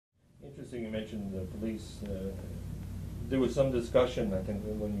interesting you mentioned the police. There was some discussion, I think,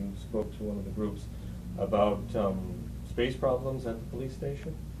 when you spoke to one of the groups about space problems at the police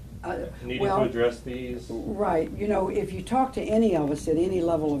station. Needing to address these. Right. You know, if you talk to any of us at any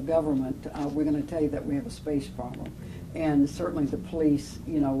level of government, we're going to tell you that we have a space problem. And certainly the police,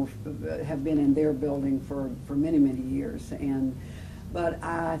 you know, have been in their building for many, many years. But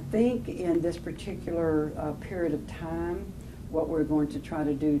I think in this particular period of time, what we're going to try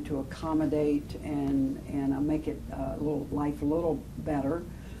to do to accommodate and make it life a little better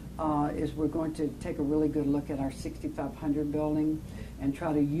is we're going to take a really good look at our 6500 building and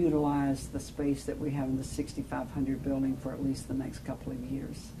try to utilize the space that we have in the 6500 building for at least the next couple of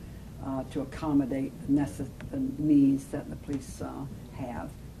years to accommodate the needs that the police have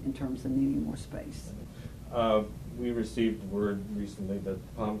in terms of needing more space. We received word recently that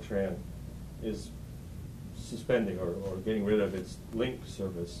PalmTran is suspending or getting rid of its link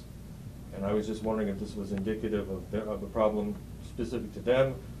service, and I was just wondering if this was indicative of a problem specific to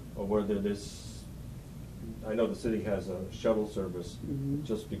them, or whether this, I know the city has a shuttle service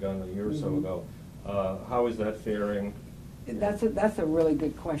just begun a year or so ago. How is that faring? That's a really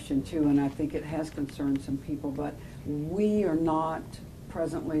good question too, and I think it has concerned some people, but we are not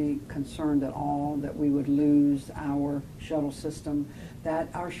presently concerned at all that we would lose our shuttle system. That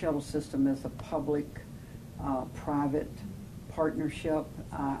our shuttle system is a public-private partnership.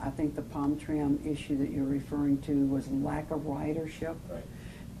 I think the PalmTran issue that you're referring to was lack of ridership, right.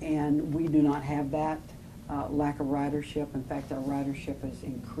 And we do not have that lack of ridership. In fact, our ridership has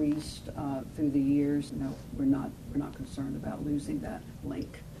increased through the years. No, we're not concerned about losing that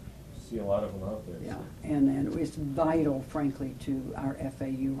link. See a lot of them out there. Yeah, and it's vital, frankly, to our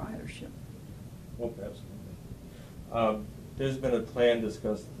FAU ridership. Oh, absolutely. There's been a plan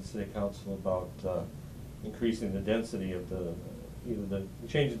discussed at the City Council about increasing the density of either the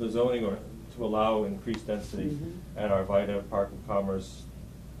change of the zoning or to allow increased density at our Vida Park of Commerce,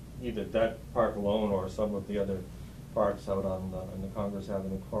 either that park alone or some of the other parks out on the Congress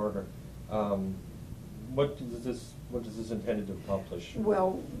Avenue corridor. What is this intended to accomplish?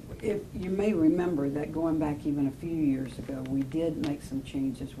 Well, if you may remember that going back even a few years ago, we did make some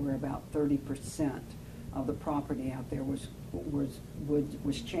changes where about 30% of the property out there was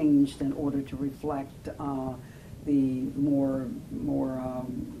changed in order to reflect the more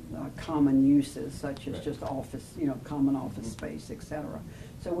common uses, such as just office, common office space, etc.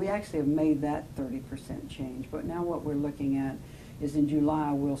 So we actually have made that 30% change. But now what we're looking at is in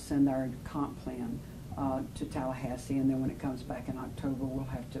July we'll send our comp plan to Tallahassee, and then when it comes back in October, we'll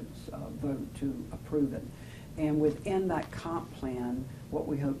have to vote to approve it. And within that comp plan, what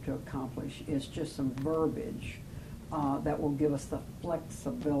we hope to accomplish is just some verbiage that will give us the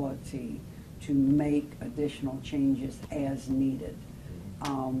flexibility to make additional changes as needed,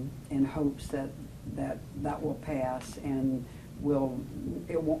 in hopes that will pass and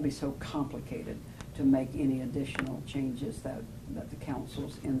it won't be so complicated to make any additional changes that the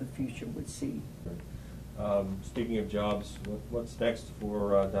councils in the future would see. Speaking of jobs, what's next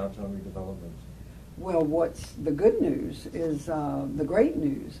for downtown redevelopment? Well, what's the good news is, the great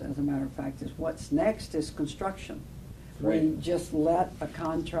news, as a matter of fact, is what's next is construction. Great. We just let a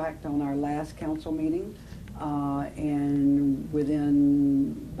contract on our last council meeting, and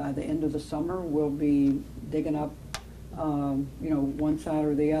by the end of the summer, we'll be digging up, one side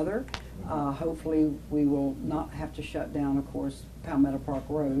or the other. Hopefully, we will not have to shut down, of course, Palmetto Park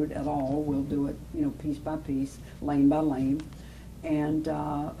Road at all. We'll do it, piece by piece, lane by lane. And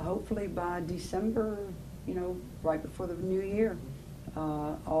hopefully by December, right before the new year,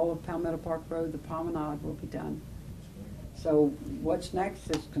 all of Palmetto Park Road, the promenade will be done. So what's next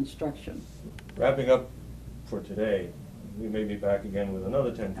is construction. Wrapping up for today, we may be back again with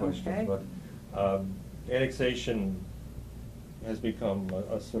another 10 questions, okay. But annexation has become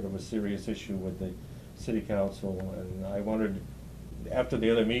a sort of a serious issue with the City Council, and I wondered, after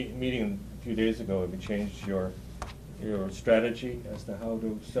the other meeting a few days ago, have you changed your strategy as to how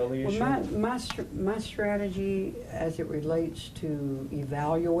to sell the issue? Well, my strategy as it relates to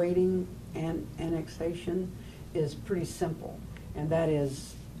evaluating annexation is pretty simple, and that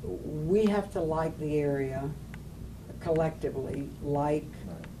is we have to like the area collectively, like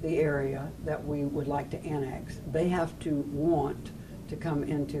the area that we would like to annex. They have to want to come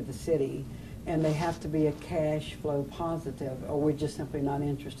into the city, and they have to be a cash flow positive, or we're just simply not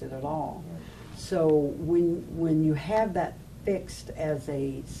interested at all. So when you have that fixed as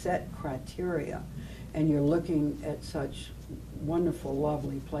a set criteria, and you're looking at such wonderful,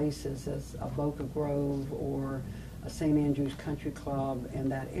 lovely places as a Boca Grove or a St. Andrews Country Club in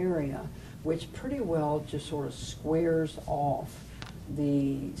that area, which pretty well just sort of squares off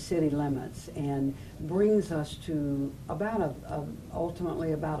the city limits and brings us to about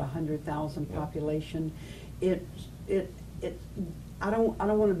ultimately about 100,000 population. I don't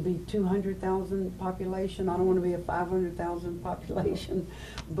want to be 200,000 population. I don't want to be a 500,000 population.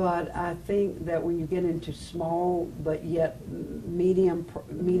 But I think that when you get into small but yet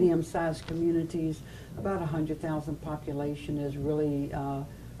medium-sized communities, about 100,000 population is really a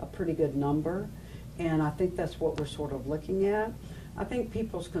pretty good number. And I think that's what we're sort of looking at. I think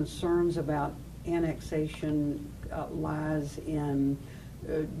people's concerns about annexation lies in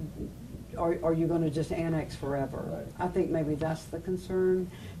are you going to just annex forever? Right. I think maybe that's the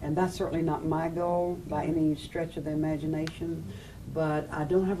concern, and that's certainly not my goal by any stretch of the imagination. But I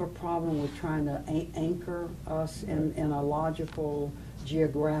don't have a problem with trying to anchor us in a logical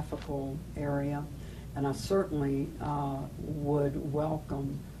geographical area, and I certainly would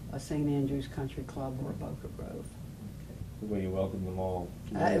welcome a St. Andrews Country Club or a Boca Grove. The way you welcome them all.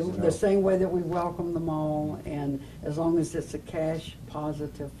 The same way that we welcome them all, and as long as it's a cash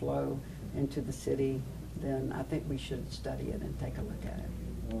positive flow into the city, then I think we should study it and take a look at it.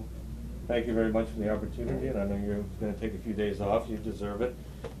 Well, thank you very much for the opportunity, and I know you're going to take a few days off. You deserve it.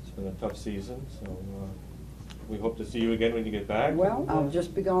 It's been a tough season, so we hope to see you again when you get back. Well, I'll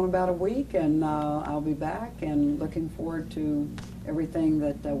just be gone about a week, and I'll be back, and looking forward to everything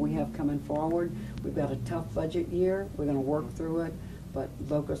that we have coming forward. We've got a tough budget year. We're going to work through it, but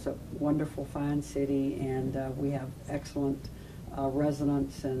Boca's a wonderful, fine city, and we have excellent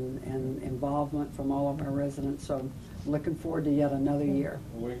residents and involvement from all of our residents. So looking forward to yet another year.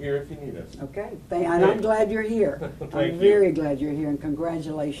 We're here if you need us. Okay. And I'm glad you're here. I'm very glad you're here, and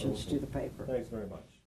congratulations to the paper. Thanks very much.